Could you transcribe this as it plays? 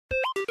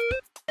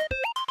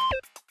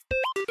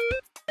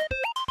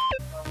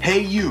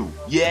Hey you,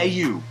 yeah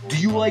you, do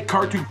you like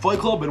Cartoon Fight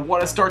Club and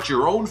want to start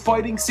your own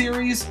fighting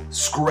series?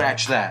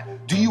 Scratch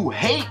that. Do you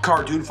hate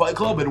Cartoon Fight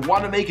Club and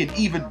want to make an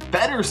even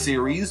better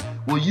series?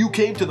 Well, you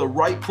came to the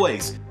right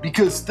place,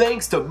 because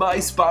thanks to my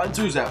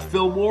sponsors at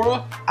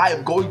Filmora, I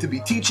am going to be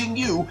teaching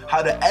you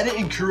how to edit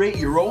and create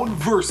your own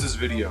versus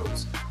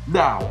videos.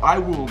 Now, I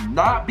will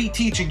not be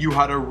teaching you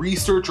how to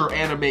research or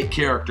animate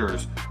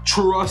characters.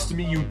 Trust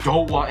me, you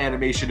don't want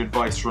animation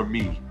advice from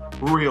me.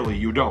 Really,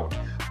 you don't.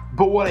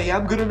 But what I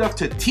am good enough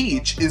to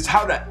teach is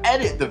how to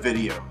edit the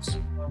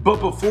videos. But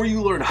before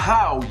you learn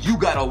how, you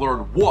gotta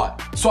learn what.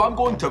 So I'm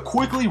going to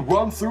quickly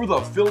run through the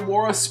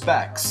Filmora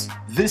Specs.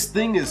 This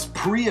thing is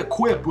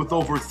pre-equipped with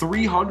over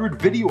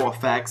 300 video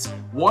effects,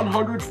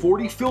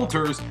 140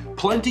 filters,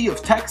 plenty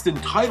of text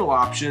and title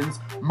options,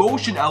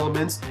 motion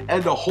elements,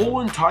 and a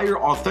whole entire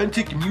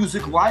authentic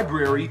music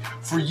library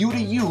for you to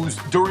use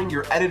during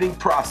your editing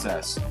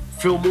process.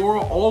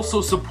 Filmora also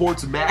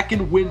supports Mac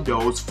and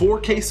Windows,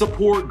 4K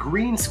support,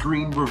 green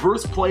screen,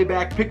 reverse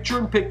playback,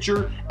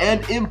 picture-in-picture,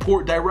 and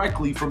import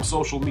directly from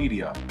social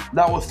media.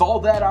 Now with all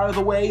that out of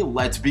the way,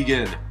 let's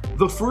begin.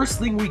 The first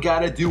thing we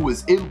gotta do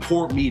is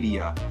import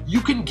media.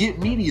 You can get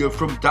media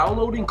from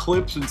downloading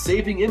clips and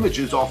saving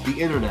images off the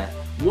internet.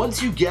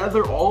 Once you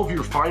gather all of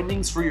your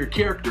findings for your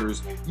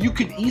characters, you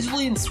can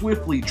easily and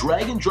swiftly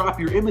drag and drop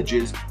your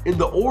images in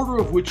the order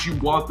of which you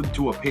want them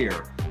to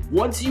appear.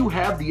 Once you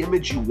have the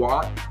image you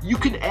want, you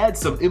can add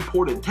some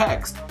important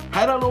text.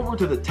 Head on over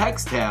to the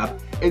text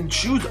tab and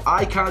choose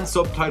icon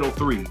subtitle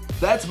 3.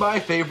 That's my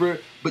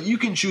favorite, but you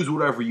can choose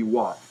whatever you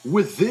want.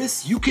 With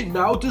this, you can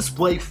now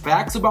display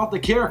facts about the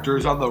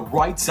characters on the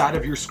right side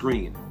of your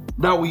screen.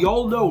 Now we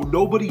all know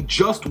nobody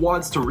just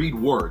wants to read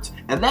words,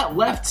 and that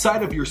left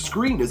side of your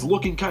screen is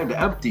looking kinda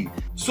empty.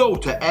 So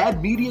to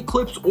add media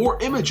clips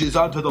or images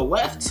onto the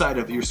left side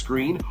of your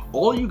screen,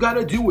 all you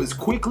gotta do is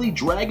quickly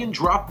drag and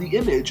drop the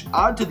image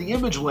onto the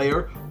image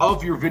layer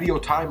of your video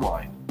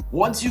timeline.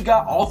 Once you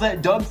got all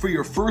that done for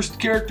your first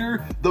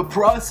character, the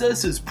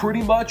process is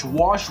pretty much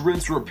wash,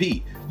 rinse,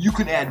 repeat. You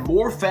can add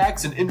more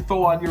facts and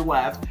info on your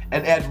left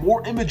and add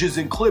more images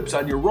and clips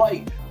on your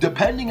right,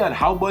 depending on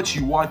how much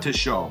you want to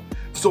show.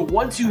 So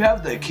once you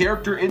have the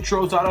character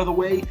intros out of the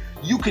way,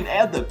 you can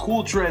add the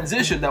cool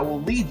transition that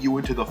will lead you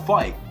into the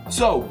fight.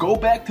 So go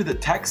back to the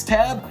text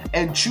tab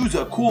and choose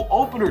a cool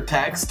opener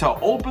text to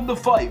open the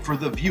fight for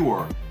the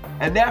viewer.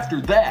 And after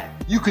that,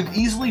 you can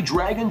easily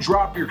drag and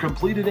drop your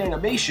completed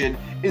animation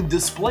and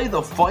display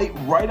the fight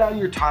right on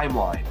your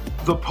timeline.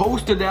 The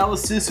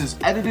post-analysis is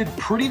edited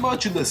pretty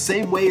much in the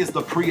same way as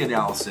the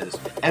pre-analysis,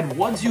 and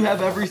once you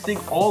have everything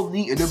all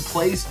neat and in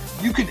place,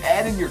 you can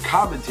add in your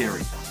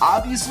commentary.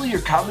 Obviously,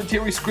 your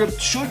commentary script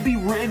should be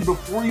written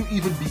before you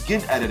even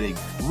begin editing.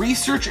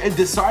 Research and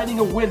deciding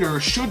a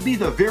winner should be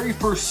the very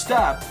first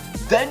step,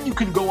 then you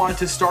can go on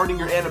to starting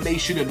your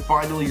animation and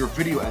finally your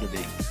video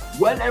editing.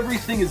 When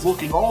everything is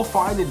looking all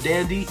fine and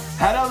dandy,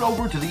 head on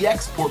over to the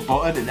export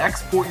button and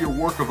export your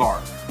work of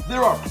art.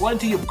 There are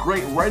plenty of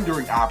great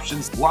rendering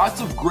options, lots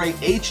of great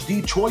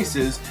HD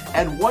choices,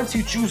 and once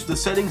you choose the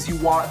settings you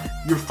want,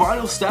 your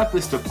final step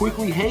is to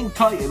quickly hang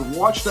tight and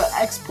watch the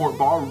export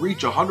bar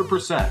reach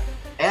 100%.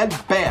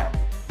 And bam!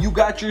 You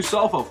got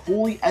yourself a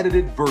fully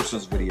edited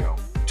versus video.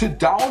 To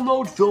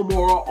download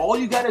Filmora, all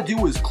you gotta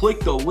do is click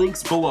the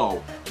links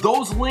below.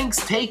 Those links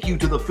take you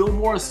to the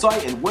Filmora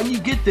site, and when you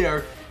get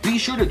there, be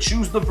sure to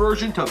choose the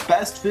version to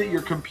best fit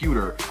your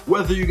computer.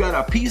 Whether you got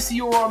a PC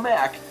or a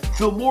Mac,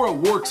 Filmora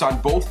works on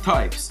both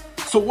types.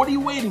 So what are you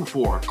waiting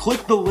for?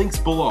 Click the links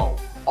below.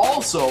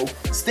 Also,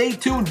 stay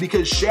tuned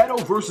because Shadow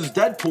vs.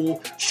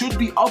 Deadpool should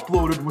be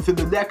uploaded within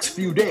the next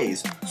few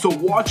days, so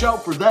watch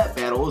out for that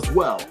battle as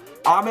well.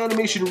 I'm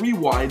Animation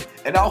Rewind,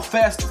 and I'll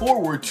fast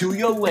forward to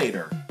you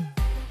later.